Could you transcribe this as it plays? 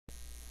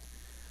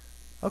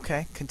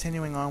Okay,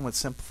 continuing on with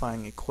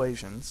simplifying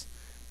equations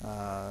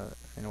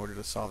in order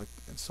to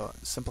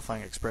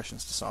simplifying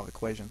expressions to solve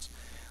equations.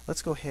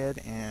 Let's go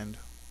ahead and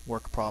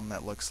work a problem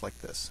that looks like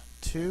this.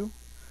 2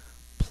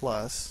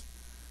 plus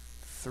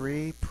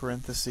 3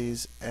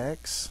 parentheses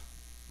x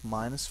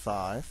minus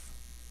 5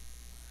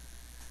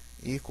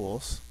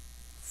 equals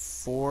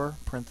 4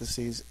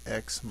 parentheses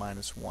x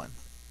minus 1.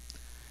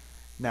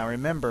 Now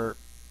remember,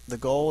 the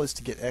goal is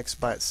to get x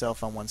by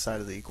itself on one side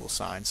of the equal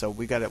sign. So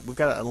we've got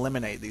to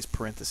eliminate these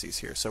parentheses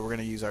here. So we're going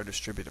to use our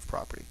distributive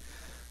property.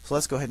 So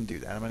let's go ahead and do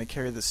that. I'm going to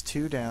carry this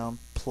 2 down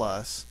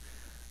plus,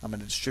 I'm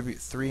going to distribute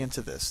 3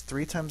 into this.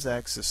 3 times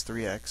x is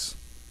 3x.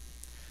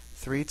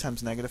 3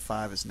 times negative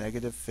 5 is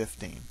negative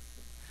 15.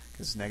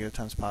 Because negative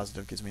times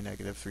positive gives me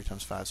negative. 3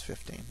 times 5 is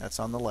 15. That's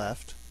on the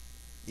left.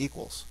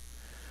 Equals.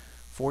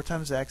 4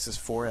 times x is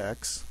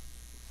 4x.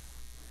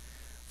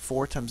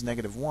 4 times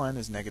negative 1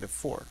 is negative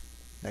 4.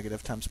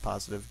 Negative times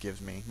positive gives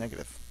me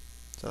negative.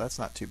 So that's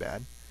not too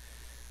bad.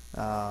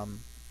 Now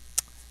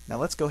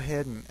let's go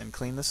ahead and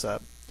clean this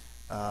up.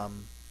 Let's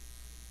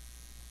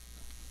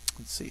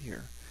see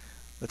here.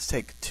 Let's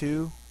take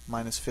 2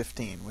 minus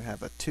 15. We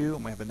have a 2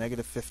 and we have a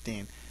negative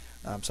 15.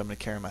 So I'm going to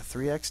carry my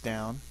 3x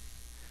down.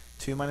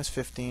 2 minus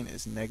 15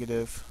 is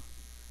negative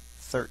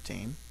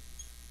 13.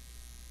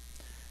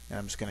 And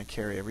I'm just going to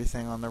carry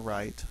everything on the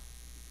right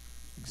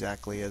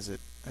exactly as it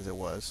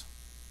was.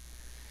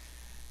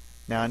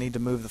 Now I need to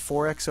move the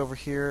 4x over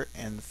here,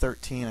 and the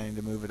 13 I need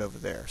to move it over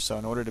there. So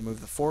in order to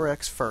move the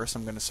 4x first,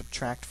 I'm going to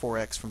subtract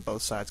 4x from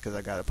both sides because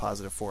I've got a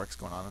positive 4x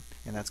going on,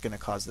 and that's going to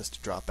cause this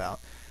to drop out.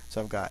 So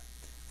I've got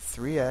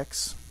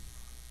 3x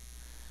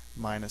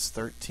minus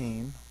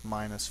 13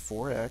 minus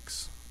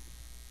 4x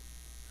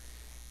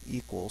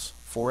equals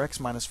 4x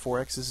minus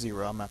 4x is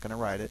 0. I'm not going to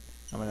write it.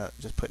 I'm going to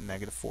just put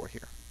negative 4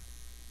 here.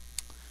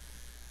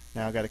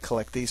 Now I've got to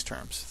collect these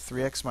terms.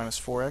 3x minus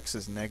 4x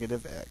is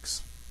negative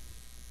x.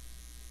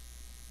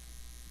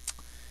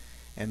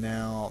 And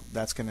now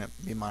that's going to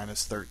be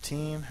minus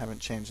 13, haven't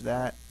changed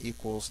that,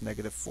 equals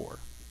negative 4.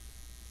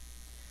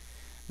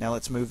 Now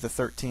let's move the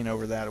 13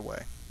 over that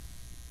way.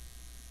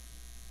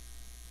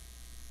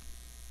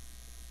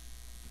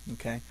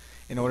 Okay.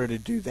 In order to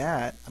do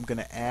that, I'm going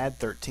to add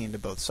 13 to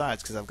both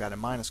sides because I've got a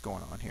minus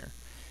going on here.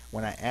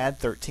 When I add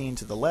 13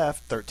 to the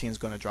left, 13 is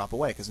going to drop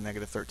away because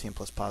negative 13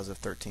 plus positive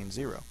 13 is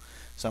 0.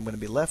 So I'm going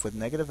to be left with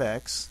negative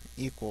x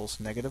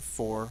equals negative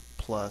 4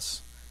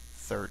 plus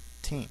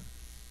 13.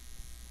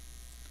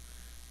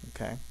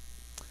 Okay,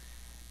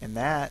 and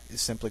that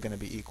is simply going to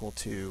be equal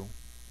to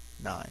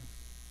 9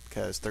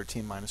 because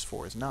 13 minus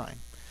 4 is 9.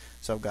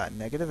 So I've got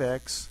negative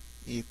x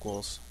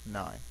equals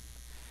 9.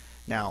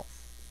 Now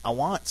I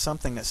want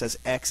something that says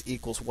x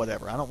equals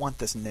whatever. I don't want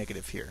this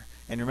negative here.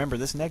 And remember,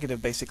 this negative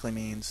basically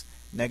means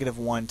negative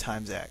 1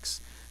 times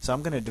x. So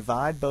I'm going to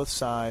divide both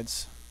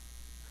sides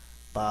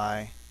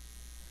by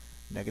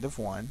negative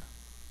 1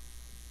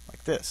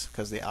 like this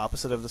because the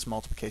opposite of this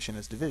multiplication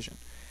is division.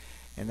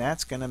 And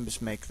that's going to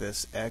just make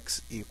this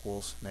x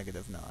equals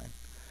negative 9.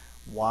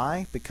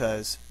 Why?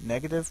 Because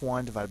negative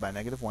 1 divided by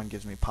negative 1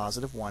 gives me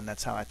positive 1.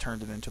 That's how I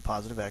turned it into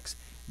positive x.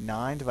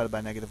 9 divided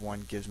by negative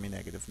 1 gives me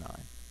negative 9.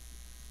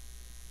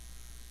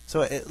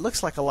 So it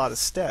looks like a lot of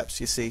steps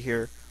you see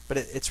here, but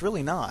it's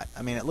really not.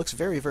 I mean, it looks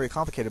very, very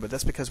complicated, but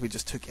that's because we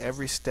just took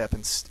every step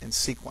in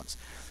sequence.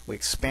 We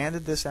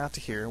expanded this out to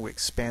here. We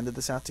expanded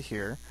this out to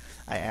here.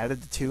 I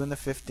added the 2 and the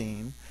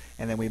 15.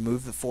 And then we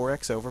move the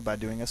 4x over by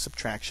doing a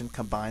subtraction,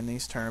 combine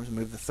these terms,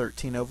 move the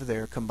 13 over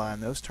there, combine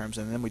those terms,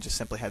 and then we just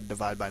simply had to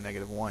divide by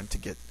negative 1 to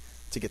get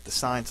the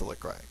sign to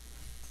look right.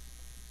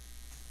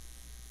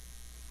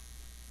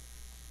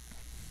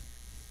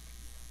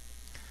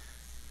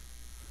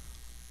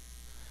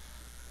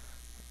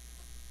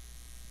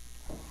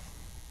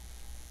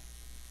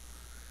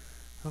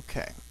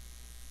 Okay.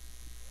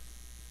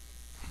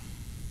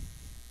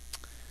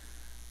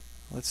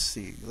 Let's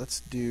see. Let's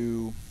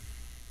do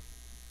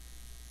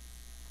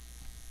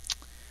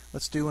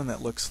one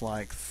that looks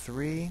like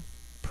 3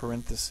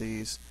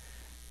 parentheses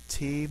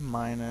t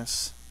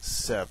minus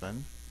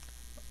 7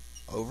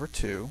 over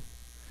 2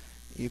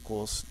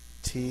 equals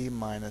t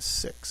minus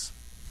 6.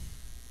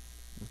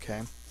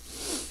 Okay.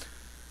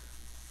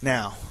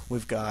 Now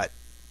we've got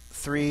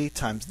 3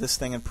 times this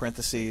thing in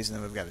parentheses, and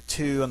then we've got a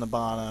 2 on the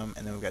bottom,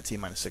 and then we've got t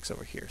minus 6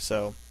 over here.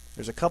 So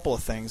there's a couple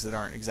of things that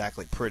aren't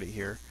exactly pretty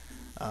here.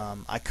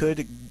 I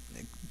could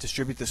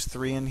distribute this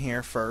 3 in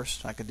here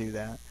first. I could do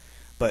that.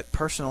 But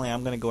personally,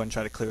 I'm going to go ahead and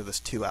try to clear this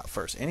 2 out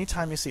first.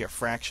 Anytime you see a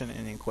fraction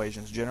in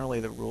equations, generally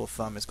the rule of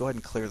thumb is go ahead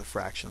and clear the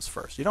fractions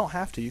first. You don't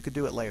have to. You could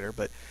do it later,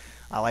 but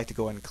I like to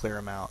go ahead and clear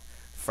them out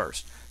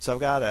first. So I've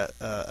got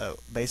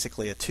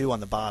basically a 2 on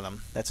the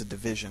bottom. That's a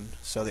division.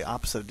 So the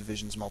opposite of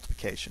division is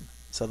multiplication.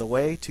 So the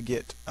way to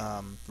get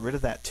rid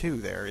of that 2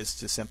 there is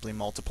to simply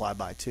multiply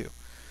by 2.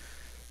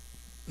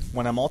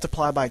 When I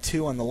multiply by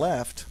 2 on the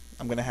left,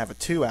 I'm going to have a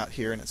 2 out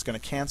here, and it's going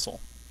to cancel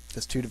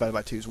because 2 divided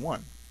by 2 is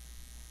 1.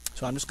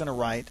 So I'm just going to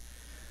write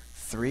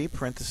 3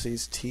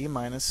 parentheses t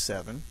minus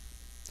 7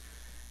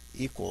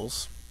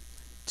 equals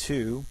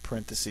 2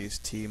 parentheses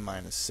t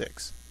minus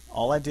 6.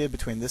 All I did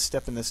between this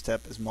step and this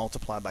step is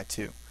multiply by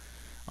 2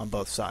 on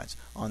both sides.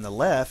 On the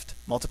left,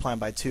 multiplying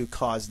by 2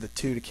 caused the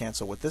 2 to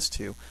cancel with this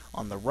 2.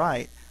 On the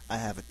right, I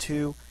have a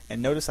 2,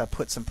 and notice I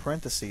put some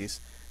parentheses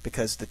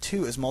because the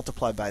 2 is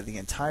multiplied by the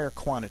entire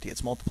quantity.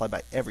 It's multiplied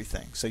by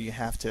everything, so you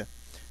have to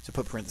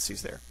put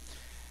parentheses there.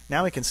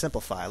 Now we can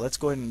simplify. Let's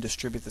go ahead and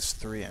distribute this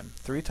 3 in.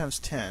 3 times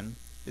 10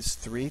 is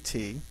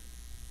 3t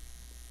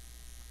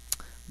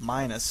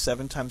minus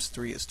 7 times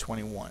 3 is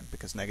 21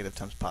 because negative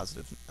times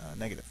positive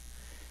negative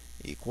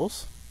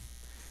equals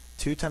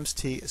 2 times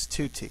t is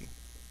 2t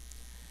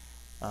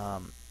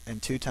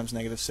and 2 times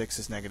negative 6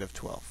 is negative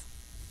 12.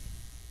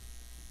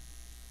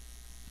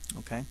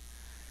 Okay.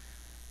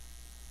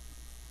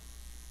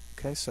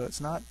 Okay, so it's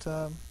not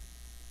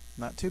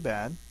too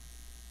bad.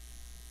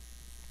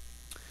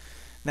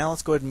 Now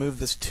let's go ahead and move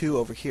this 2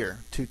 over here,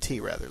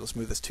 2t rather. Let's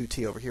move this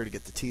 2t over here to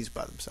get the t's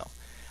by themselves.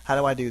 How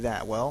do I do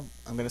that? Well,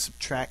 I'm going to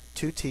subtract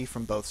 2t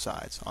from both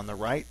sides. On the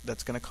right,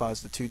 that's going to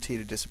cause the 2t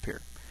to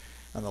disappear.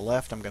 On the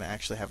left, I'm going to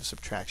actually have a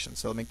subtraction.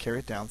 So let me carry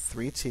it down.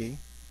 3t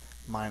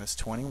minus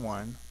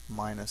 21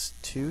 minus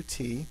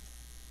 2t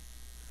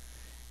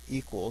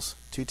equals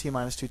 2t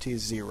minus 2t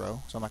is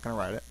 0, so I'm not going to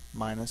write it,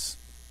 minus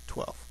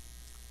 12.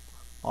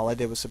 All I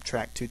did was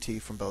subtract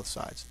 2t from both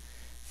sides.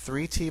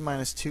 3t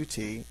minus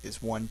 2t is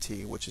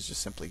 1t, which is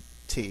just simply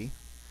t,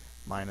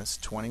 minus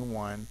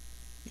 21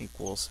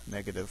 equals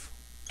negative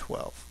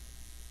 12.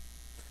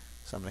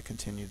 So I'm going to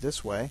continue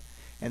this way.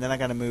 And then I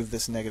got to move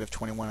this negative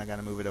 21, I got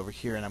to move it over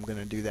here, and I'm going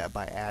to do that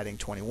by adding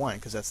 21,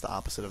 because that's the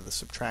opposite of the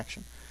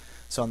subtraction.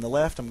 So on the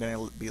left, I'm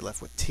going to be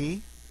left with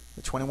t.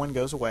 The 21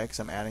 goes away because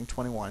I'm adding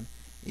 21,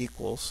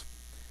 equals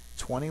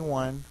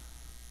 21,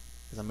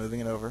 as I'm moving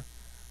it over,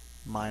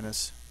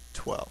 minus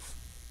 12.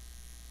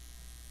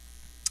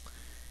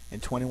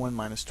 And 21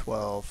 minus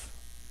 12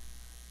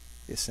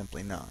 is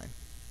simply 9.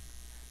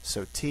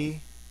 So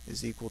t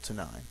is equal to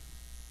 9.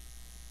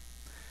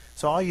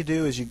 So all you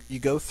do is you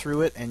go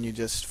through it and you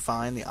just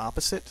find the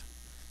opposite.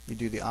 You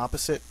do the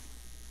opposite,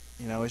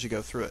 as you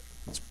go through it.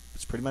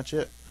 That's pretty much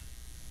it.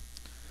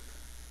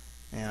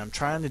 And I'm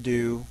trying to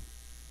do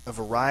a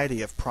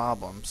variety of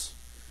problems,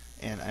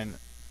 and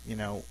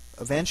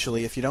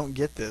eventually, if you don't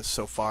get this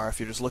so far, if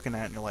you're just looking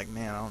at it and you're like,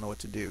 man, I don't know what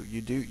to do,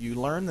 you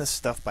learn this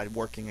stuff by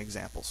working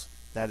examples.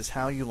 That is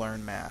how you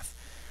learn math.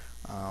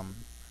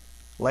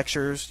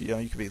 Lectures,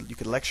 you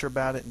could lecture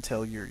about it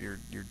until you're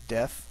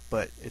deaf,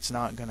 but it's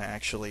not going to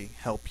actually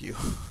help you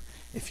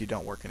if you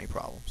don't work any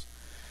problems.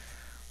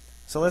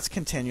 So let's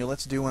continue.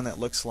 Let's do one that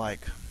looks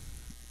like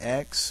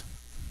x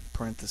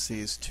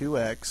parentheses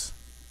 2x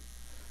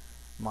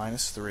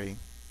minus 3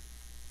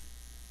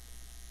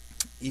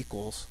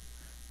 equals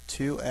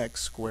 2x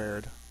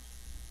squared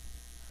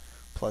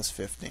plus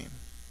 15.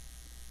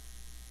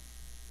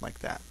 Like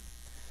that.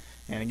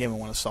 And again, we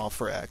want to solve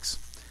for x.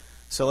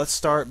 So let's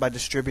start by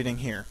distributing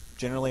here.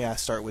 Generally, I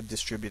start with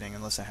distributing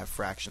unless I have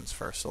fractions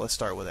first. So let's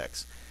start with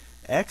x.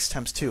 X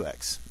times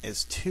 2x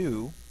is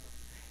 2,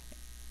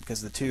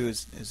 because the 2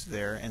 is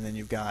there, and then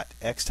you've got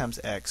x times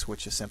x,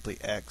 which is simply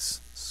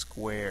x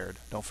squared.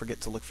 Don't forget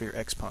to look for your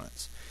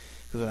exponents.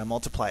 Because when I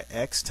multiply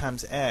x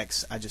times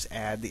x, I just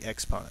add the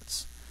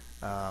exponents.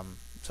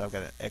 So I've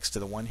got an x to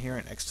the 1 here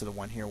and x to the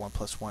 1 here. 1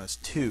 plus 1 is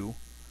 2.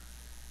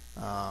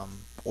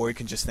 Or you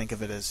can just think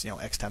of it as,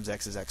 x times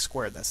x is x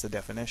squared. That's the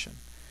definition.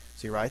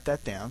 So you write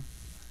that down.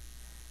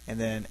 And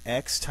then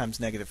x times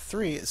negative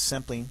 3 is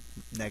simply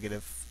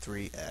negative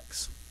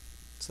 3x.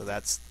 So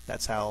that's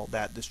how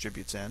that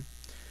distributes in.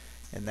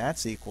 And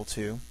that's equal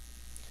to,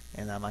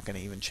 and I'm not going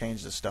to even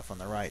change this stuff on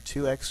the right,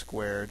 2x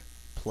squared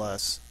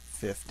plus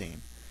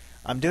 15.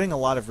 I'm doing a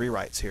lot of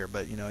rewrites here,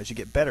 but as you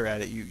get better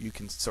at it, you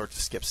can sort of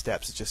skip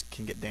steps. It just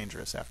can get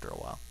dangerous after a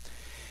while.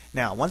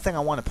 Now, one thing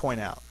I want to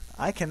point out,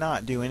 I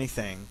cannot do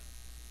anything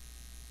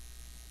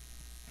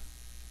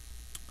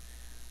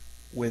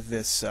with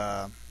this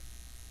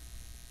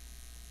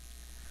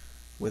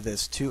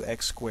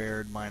 2x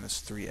squared minus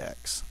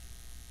 3x.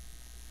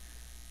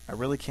 I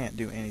really can't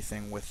do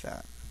anything with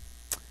that.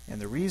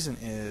 And the reason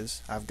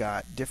is I've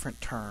got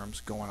different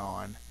terms going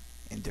on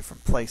in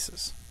different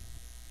places.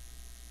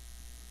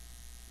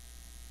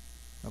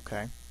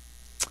 Okay?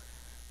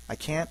 I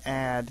can't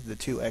add the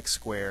 2x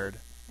squared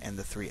and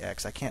the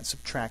 3x. I can't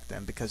subtract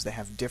them because they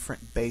have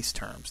different base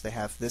terms.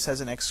 This has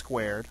an x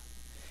squared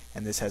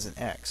and this has an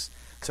x.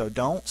 So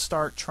don't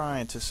start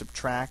trying to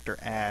subtract or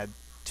add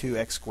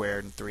 2x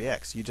squared and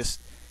 3x.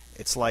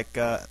 It's like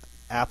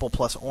apple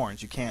plus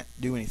orange. You can't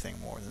do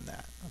anything more than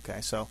that.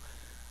 Okay, so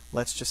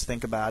let's just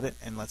think about it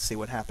and let's see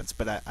what happens.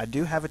 But I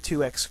do have a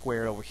 2x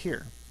squared over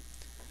here.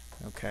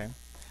 Okay,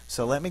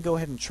 so let me go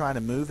ahead and try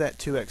to move that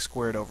 2x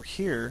squared over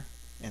here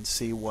and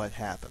see what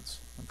happens.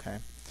 Okay,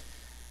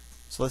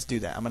 so let's do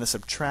that. I'm going to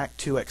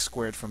subtract 2x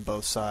squared from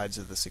both sides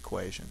of this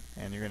equation,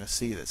 and you're going to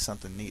see that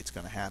something neat's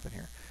going to happen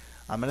here.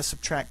 I'm going to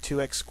subtract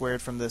 2x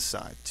squared from this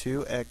side.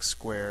 2x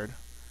squared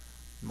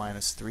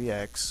minus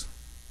 3x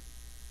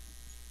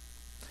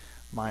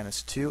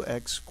minus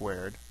 2x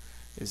squared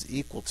is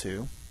equal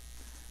to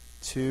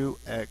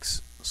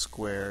 2x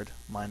squared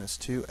minus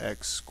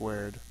 2x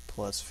squared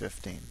plus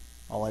 15.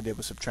 All I did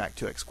was subtract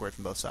 2x squared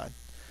from both sides.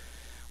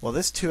 Well,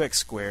 this 2x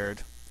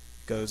squared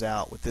goes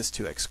out with this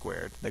 2x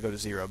squared. They go to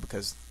 0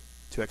 because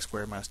 2x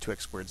squared minus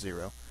 2x squared is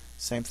 0.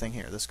 Same thing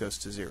here. This goes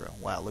to 0.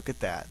 Wow, look at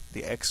that.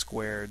 The x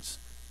squareds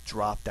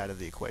dropped out of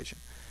the equation.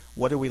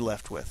 What are we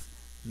left with?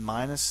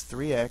 Minus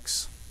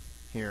 3x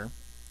here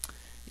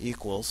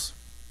equals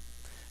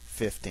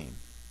 15.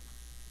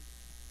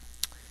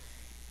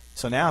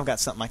 So now I've got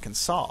something I can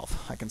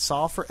solve. I can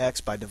solve for x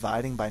by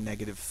dividing by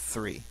negative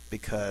 3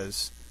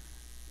 because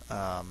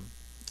I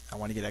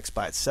want to get x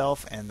by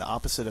itself, and the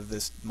opposite of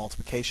this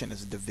multiplication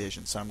is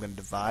division. So I'm going to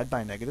divide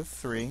by negative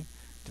 3,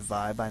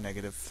 divide by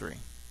negative 3.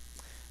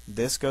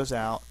 This goes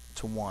out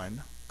to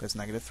 1 because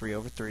negative 3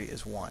 over 3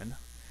 is 1.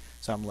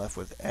 So I'm left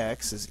with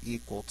x is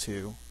equal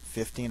to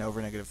 15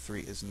 over negative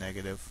 3 is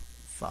negative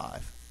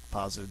 5.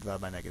 Positive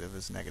divided by negative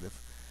is negative.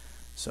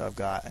 So I've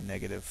got a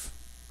negative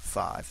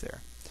 5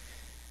 there.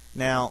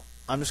 Now,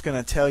 I'm just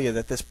going to tell you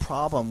that this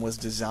problem was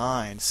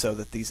designed so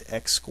that these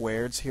x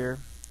squareds here,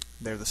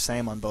 they're the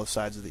same on both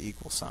sides of the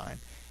equal sign,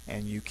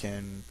 and you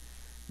can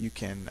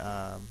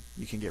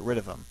get rid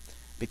of them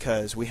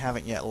because we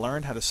haven't yet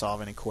learned how to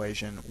solve an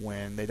equation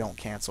when they don't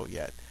cancel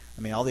yet.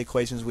 I mean, all the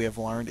equations we have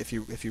learned, if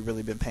you've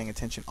really been paying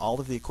attention,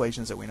 all of the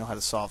equations that we know how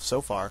to solve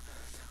so far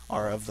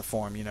are of the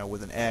form, you know,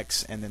 with an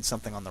x and then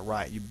something on the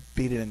right. You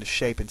beat it into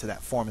shape into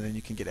that form, and then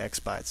you can get x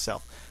by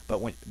itself. But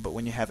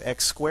when you have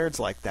x squareds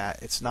like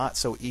that, it's not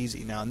so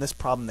easy. Now, in this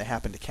problem, they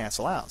happen to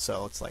cancel out,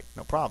 so it's like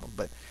no problem.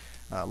 But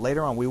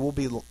later on, we will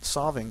be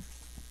solving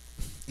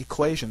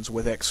equations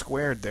with x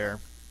squared there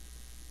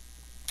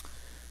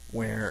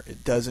where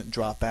it doesn't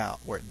drop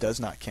out, where it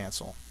does not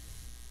cancel.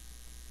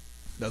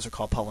 Those are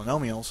called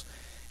polynomials,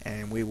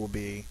 and we will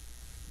be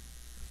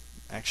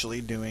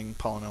actually doing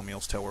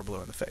polynomials till we're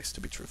blue in the face,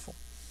 to be truthful.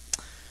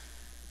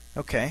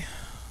 Okay,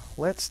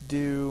 let's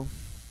do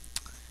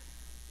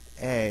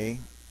a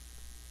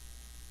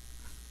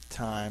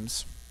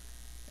times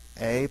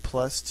a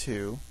plus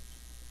 2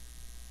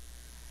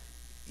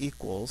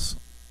 equals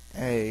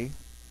a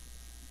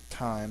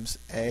times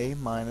a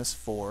minus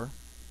 4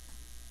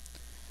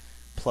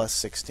 plus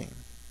 16.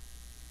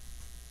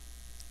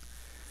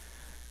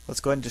 Let's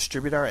go ahead and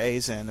distribute our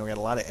a's in. We got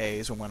a lot of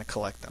a's. We want to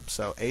collect them.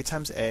 So a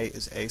times a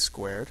is a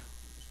squared,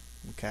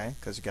 okay?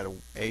 Because you got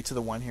a to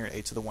the 1 here,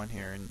 a to the 1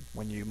 here, and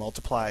when you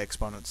multiply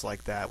exponents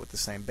like that with the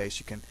same base,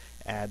 you can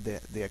add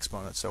the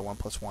exponents. So 1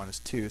 plus 1 is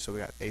 2. So we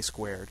got a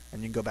squared,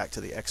 and you can go back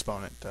to the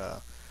exponent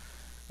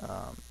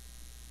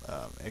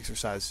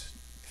exercise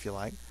if you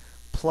like.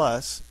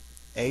 Plus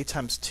a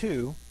times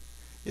 2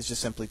 is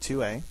just simply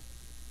 2a.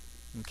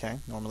 Okay,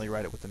 normally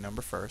write it with the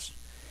number first.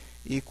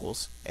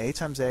 Equals a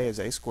times a is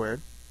a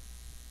squared.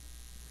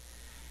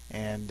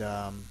 And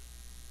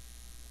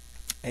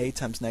a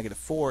times negative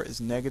 4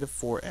 is negative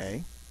 4a.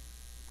 And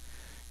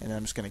then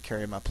I'm just going to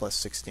carry my plus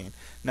 16.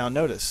 Now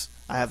notice,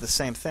 I have the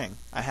same thing.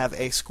 I have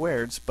a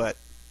squareds, but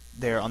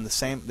they're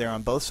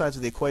on both sides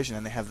of the equation,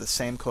 and they have the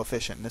same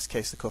coefficient. In this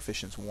case, the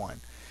coefficient's 1.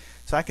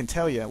 So I can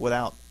tell you,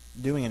 without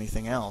doing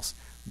anything else,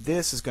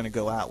 this is going to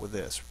go out with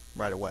this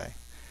right away.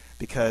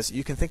 Because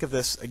you can think of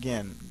this,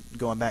 again,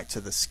 going back to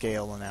the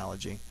scale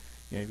analogy.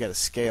 You know, you've got a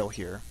scale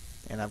here,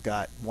 and I've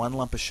got one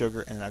lump of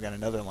sugar, and I've got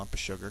another lump of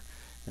sugar,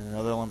 and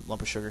another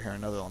lump of sugar here,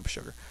 and another lump of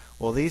sugar.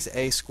 Well, these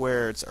a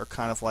squareds are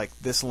kind of like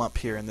this lump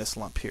here and this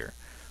lump here.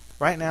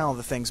 Right now,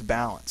 the thing's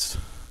balanced,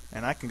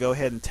 and I can go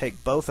ahead and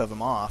take both of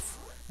them off.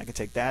 I can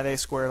take that a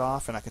squared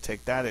off, and I can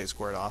take that a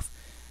squared off,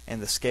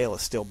 and the scale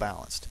is still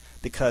balanced.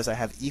 Because I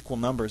have equal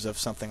numbers of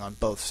something on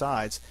both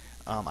sides,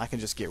 I can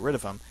just get rid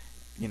of them.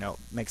 You know,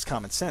 makes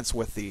common sense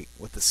with the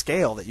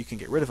scale that you can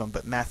get rid of them,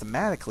 but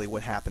mathematically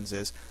what happens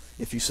is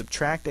if you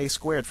subtract a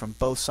squared from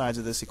both sides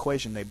of this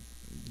equation,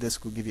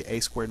 this will give you a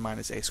squared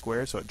minus a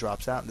squared, so it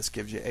drops out, and this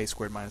gives you a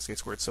squared minus a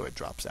squared, so it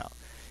drops out.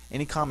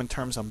 Any common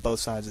terms on both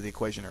sides of the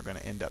equation are going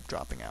to end up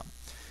dropping out.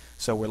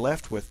 So we're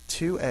left with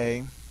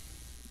 2a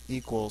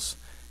equals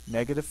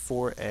negative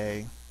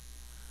 4a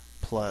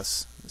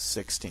plus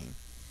 16.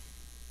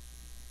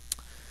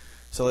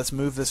 So let's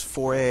move this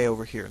 4a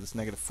over here, this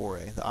negative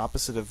 4a. The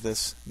opposite of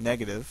this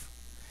negative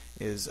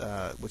is,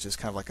 which is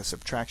kind of like a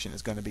subtraction,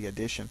 is going to be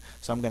addition.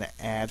 So I'm going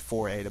to add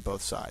 4a to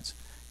both sides.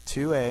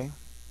 2a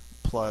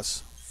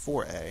plus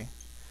 4a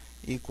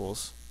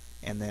equals,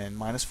 and then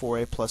minus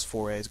 4a plus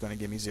 4a is going to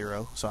give me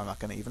 0, so I'm not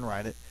going to even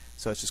write it.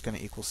 So it's just going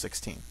to equal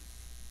 16.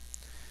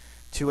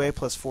 2a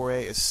plus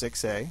 4a is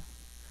 6a,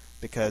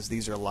 because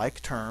these are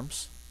like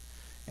terms,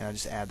 and I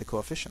just add the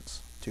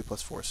coefficients. 2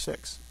 plus 4 is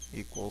 6,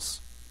 equals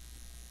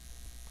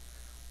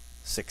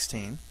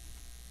 16.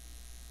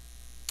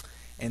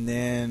 And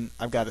then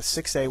I've got a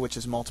 6a, which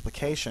is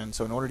multiplication,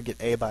 so in order to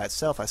get a by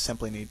itself, I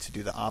simply need to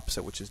do the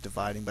opposite, which is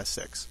dividing by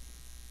 6.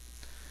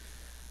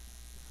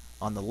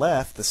 On the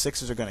left, the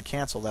 6's are going to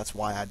cancel. That's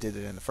why I did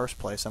it in the first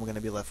place. I'm going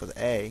to be left with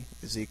a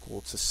is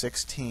equal to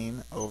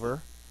 16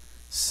 over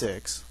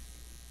 6.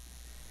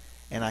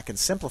 And I can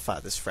simplify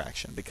this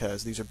fraction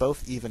because these are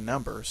both even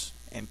numbers,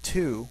 and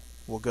 2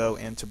 will go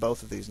into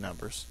both of these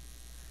numbers.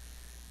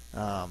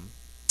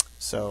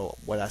 So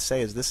what I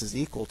say is this is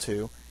equal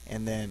to,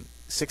 and then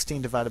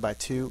 16 divided by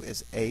 2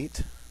 is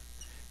 8.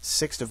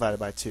 6 divided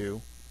by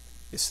 2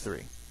 is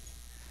 3.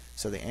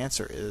 So the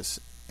answer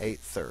is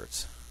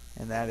 8/3.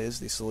 And that is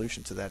the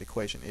solution to that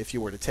equation. If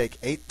you were to take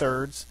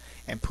 8/3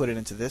 and put it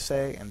into this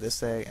A, and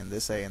this A, and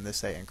this A, and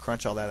this A, and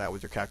crunch all that out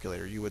with your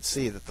calculator, you would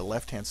see that the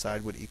left-hand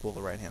side would equal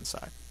the right-hand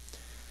side.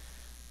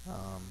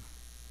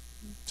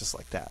 Just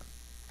like that.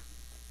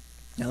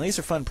 Now these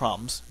are fun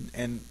problems,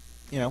 and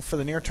you know, for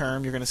the near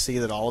term, you're going to see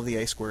that all of the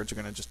A squareds are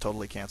going to just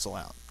totally cancel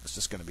out. It's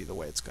just going to be the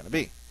way it's going to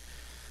be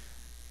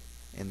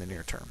in the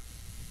near term.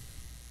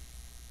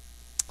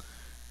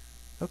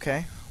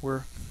 Okay,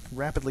 we're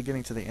rapidly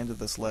getting to the end of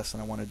this lesson.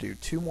 I want to do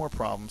 2 more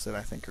problems that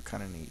I think are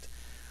kind of neat.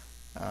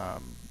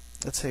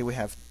 Let's say we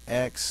have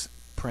x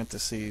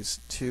parentheses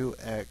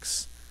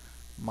 2x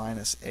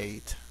minus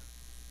 8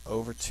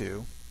 over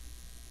 2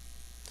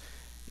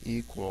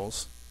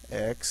 equals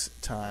x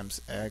times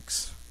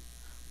x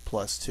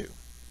plus 2.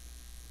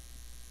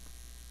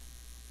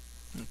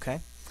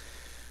 Okay,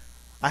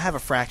 I have a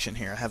fraction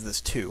here. I have this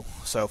 2.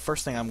 So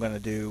first thing I'm going to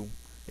do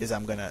is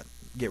I'm going to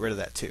get rid of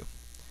that 2.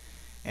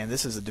 And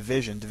this is a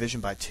division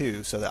by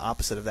 2, so the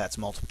opposite of that's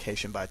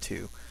multiplication by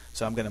 2.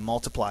 So I'm going to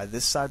multiply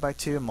this side by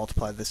 2 and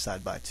multiply this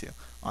side by 2.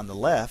 On the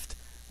left,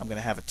 I'm going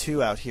to have a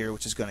 2 out here,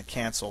 which is going to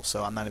cancel,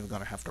 so I'm not even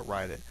going to have to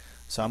write it.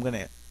 So I'm going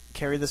to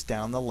carry this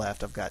down on the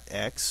left. I've got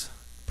x,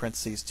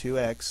 parentheses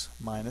 2x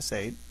minus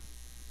 8,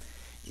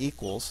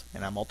 equals,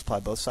 and I multiply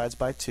both sides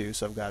by 2,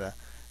 so I've got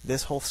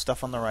this whole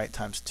stuff on the right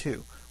times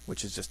 2,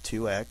 which is just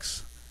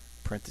 2x,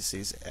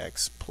 parentheses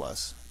x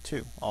plus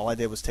 2. All I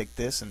did was take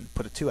this and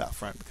put a 2 out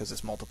front because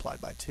it's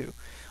multiplied by 2.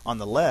 On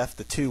the left,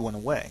 the 2 went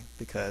away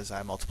because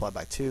I multiplied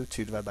by 2.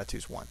 2 divided by 2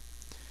 is 1.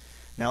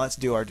 Now let's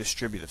do our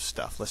distributive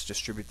stuff. Let's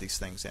distribute these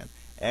things in.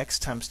 X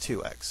times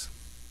 2x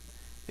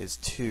is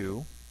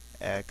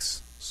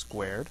 2x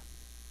squared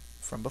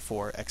from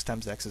before. X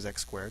times x is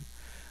x squared.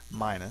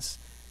 Minus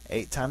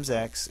 8 times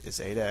x is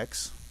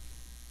 8x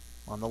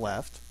on the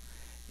left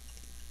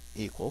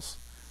equals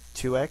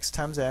 2x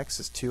times x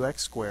is 2x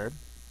squared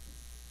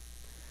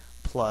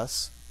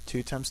plus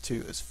 2 times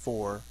 2 is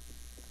 4,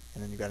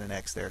 and then you've got an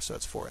x there, so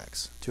it's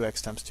 4x.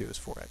 2x times 2 is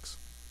 4x.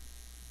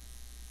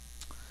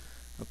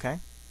 Okay?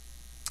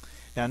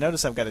 Now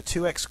notice I've got a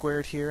 2x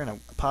squared here, and a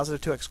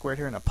positive 2x squared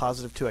here, and a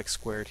positive 2x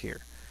squared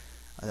here.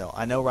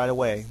 I know right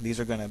away these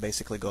are going to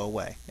basically go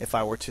away. If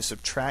I were to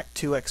subtract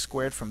 2x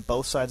squared from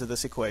both sides of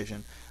this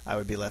equation, I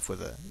would be left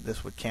with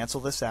this would cancel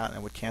this out, and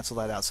it would cancel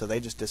that out, so they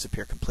just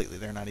disappear completely.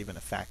 They're not even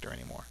a factor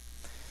anymore.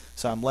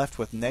 So I'm left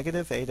with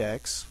negative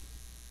 8x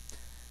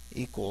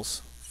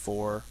equals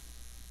 4x.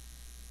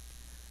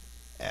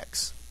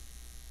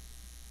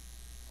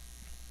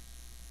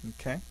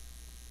 Okay?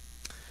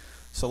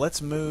 So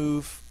let's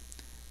move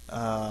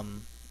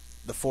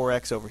the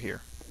 4x over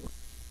here.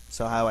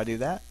 So how do I do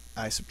that?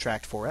 I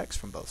subtract 4x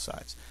from both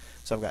sides.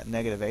 So I've got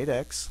negative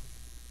 8x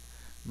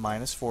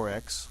minus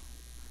 4x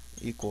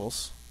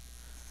equals,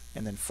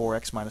 and then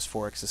 4x minus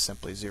 4x is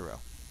simply 0.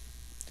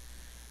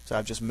 So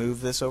I've just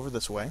moved this over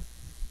this way.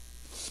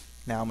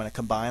 Now I'm going to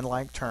combine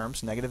like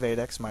terms. Negative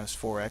 8x minus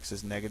 4x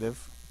is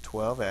negative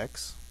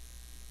 12x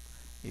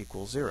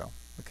equals 0,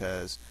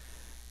 because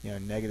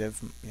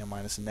negative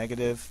minus a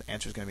negative, the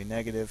answer is going to be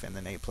negative, and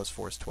then 8 plus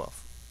 4 is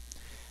 12.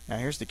 Now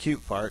here's the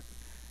cute part.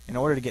 In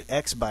order to get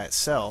x by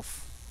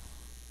itself,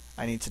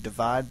 I need to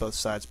divide both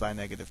sides by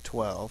negative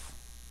 12,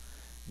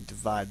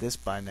 divide this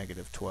by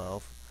negative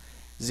 12.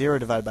 0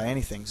 divided by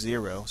anything,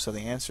 0, so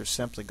the answer is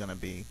simply going to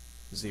be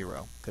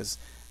 0, because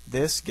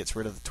this gets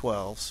rid of the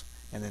 12s,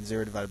 and then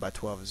 0 divided by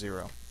 12 is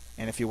 0.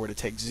 And if you were to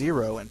take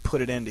 0 and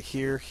put it into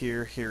here,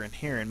 here, here, and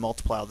here, and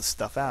multiply all this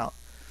stuff out,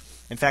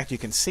 in fact, you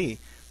can see,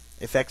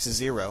 if x is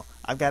 0,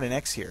 I've got an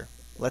x here.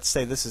 Let's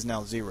say this is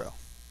now 0.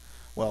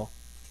 Well,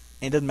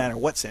 it doesn't matter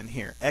what's in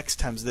here. X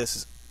times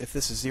this, if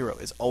this is 0,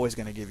 is always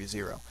going to give you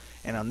 0.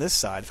 And on this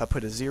side, if I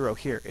put a 0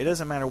 here, it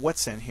doesn't matter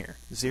what's in here.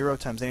 0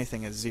 times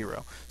anything is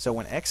 0. So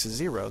when x is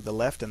 0, the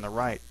left and the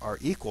right are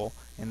equal,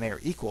 and they are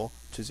equal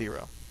to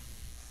 0.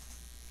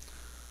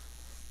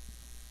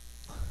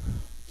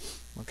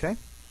 Okay?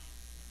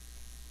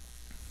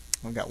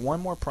 We've got one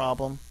more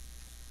problem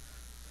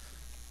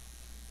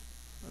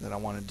that I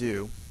want to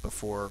do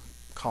before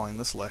calling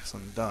this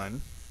lesson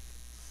done.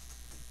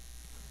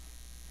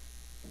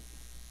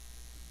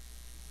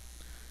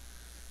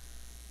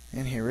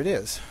 And here it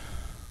is.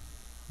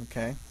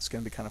 Okay, it's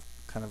going to be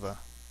kind of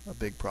a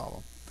big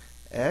problem.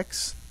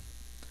 X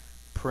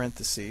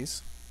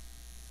parentheses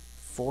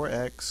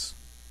 4x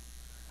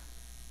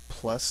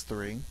plus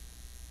 3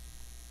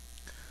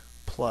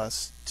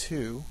 plus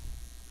 2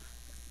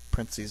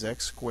 parentheses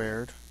x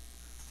squared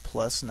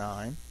plus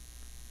 9.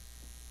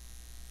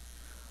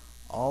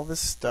 All this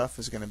stuff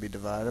is going to be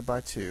divided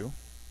by 2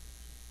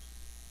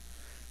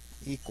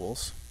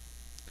 equals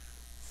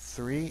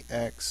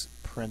 3x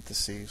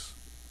parentheses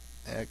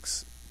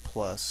x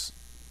plus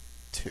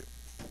 2.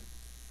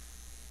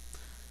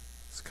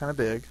 It's kind of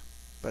big,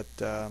 but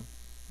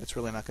it's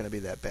really not going to be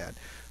that bad.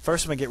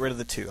 First, I'm going to get rid of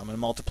the 2. I'm going to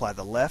multiply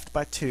the left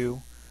by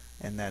 2,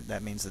 and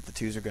that means that the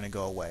 2's are going to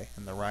go away.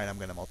 And the right I'm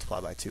going to multiply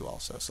by 2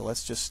 also. So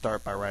let's just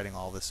start by writing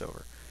all this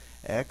over.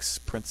 X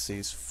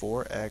parentheses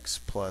 4x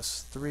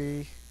plus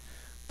 3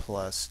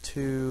 plus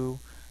 2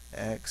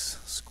 x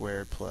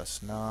squared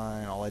plus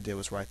 9. All I did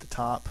was write the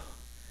top.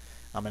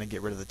 I'm going to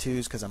get rid of the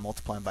 2's because I'm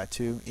multiplying by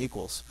 2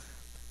 equals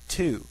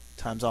 2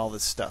 times all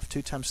this stuff.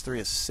 2 times 3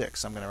 is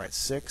 6. I'm going to write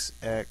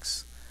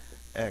 6x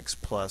x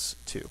plus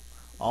 2.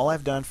 All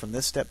I've done from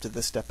this step to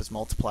this step is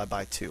multiply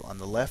by 2. On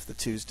the left, the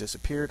 2's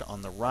disappeared.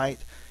 On the right,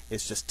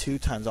 it's just 2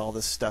 times all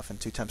this stuff, and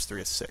 2 times 3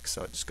 is 6.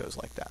 So it just goes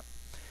like that.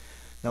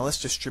 Now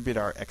let's distribute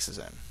our x's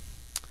in.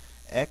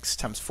 X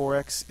times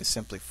 4x is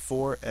simply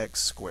 4x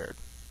squared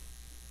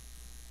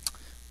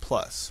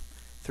plus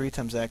 3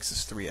 times x is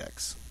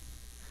 3x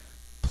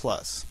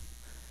plus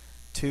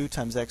 2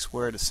 times x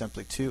squared is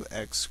simply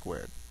 2x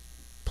squared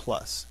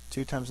plus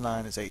 2 times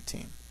 9 is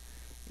 18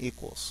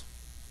 equals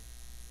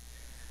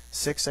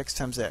 6x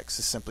times x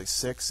is simply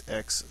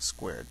 6x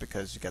squared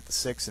because you got the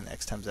 6 and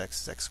x times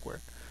x is x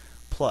squared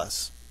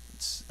plus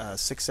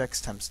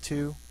 6x times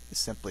 2 is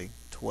simply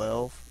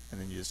 12,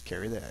 and then you just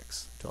carry the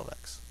x,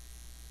 12x.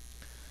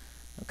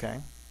 Okay?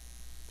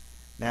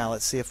 Now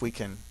let's see if we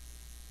can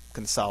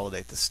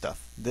consolidate this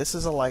stuff. This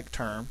is a like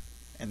term,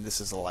 and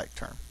this is a like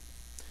term,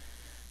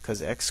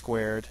 because x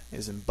squared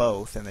is in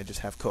both, and they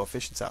just have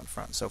coefficients out in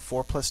front. So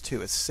 4 plus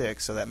 2 is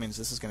 6, so that means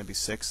this is going to be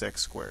 6x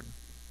squared.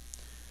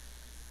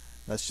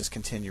 Let's just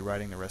continue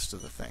writing the rest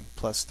of the thing.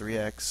 Plus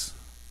 3x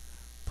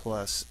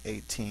plus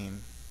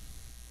 18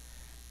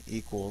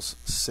 equals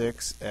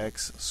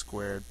 6x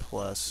squared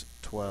plus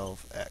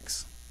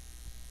 12x.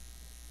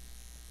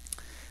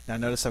 Now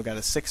notice I've got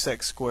a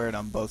 6x squared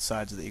on both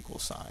sides of the equal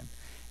sign.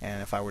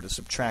 And if I were to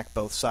subtract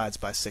both sides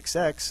by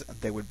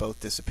 6x, they would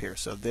both disappear.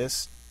 So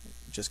this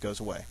just goes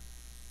away.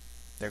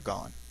 They're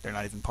gone. They're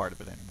not even part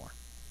of it anymore.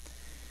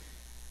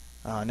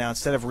 Now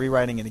instead of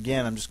rewriting it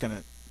again,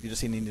 you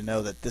just need to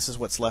know that this is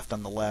what's left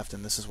on the left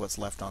and this is what's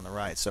left on the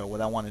right. So what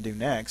I want to do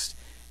next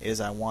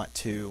is I want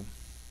to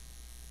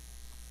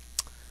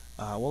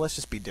well, let's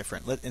just be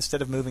different.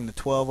 Instead of moving the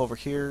 12 over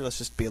here, let's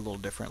just be a little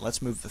different.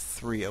 Let's move the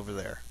 3 over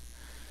there.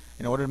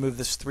 In order to move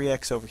this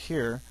 3x over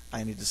here,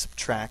 I need to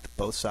subtract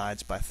both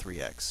sides by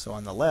 3x. So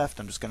on the left,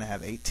 I'm just going to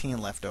have 18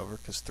 left over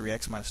because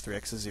 3x minus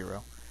 3x is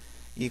 0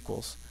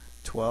 equals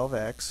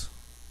 12x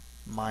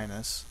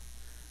minus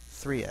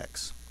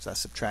 3x. So I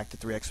subtracted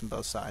 3x from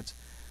both sides.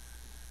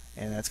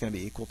 And that's going to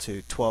be equal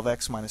to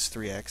 12x minus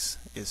 3x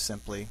is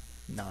simply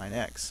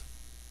 9x.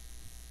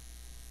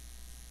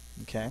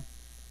 Okay?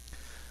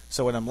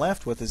 So what I'm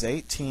left with is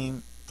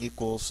 18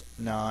 equals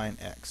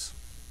 9x.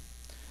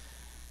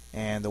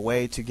 And the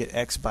way to get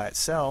x by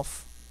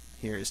itself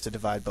here is to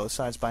divide both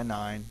sides by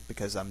 9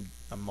 because I'm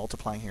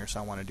multiplying here,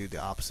 so I want to do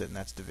the opposite, and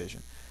that's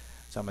division.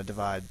 So I'm going to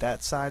divide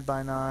that side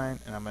by 9,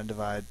 and I'm going to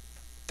divide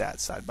that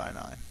side by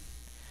 9.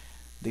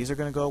 These are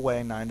going to go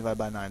away. 9 divided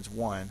by 9 is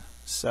 1.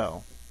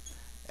 So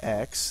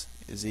x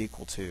is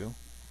equal to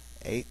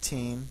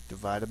 18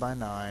 divided by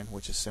 9,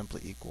 which is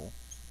simply equal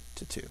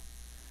to 2.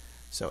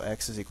 So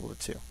x is equal to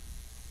 2.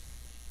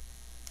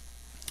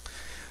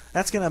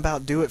 That's going to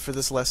about do it for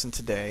this lesson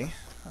today.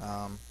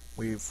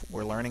 We're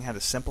learning how to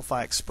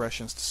simplify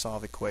expressions to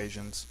solve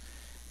equations,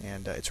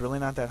 and it's really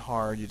not that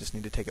hard. You just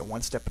need to take it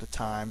one step at a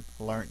time.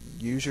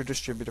 Use your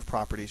distributive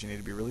properties. You need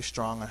to be really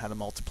strong on how to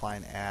multiply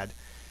and add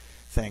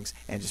things,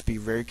 and just be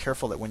very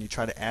careful that when you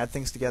try to add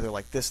things together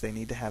like this, they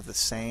need to have the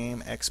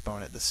same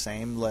exponent, the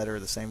same letter,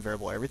 the same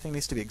variable. Everything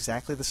needs to be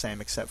exactly the same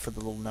except for the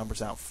little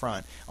numbers out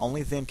front.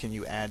 Only then can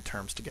you add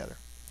terms together,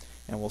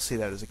 and we'll see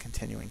that as a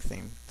continuing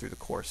theme through the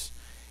course.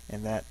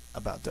 And that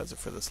about does it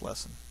for this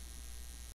lesson.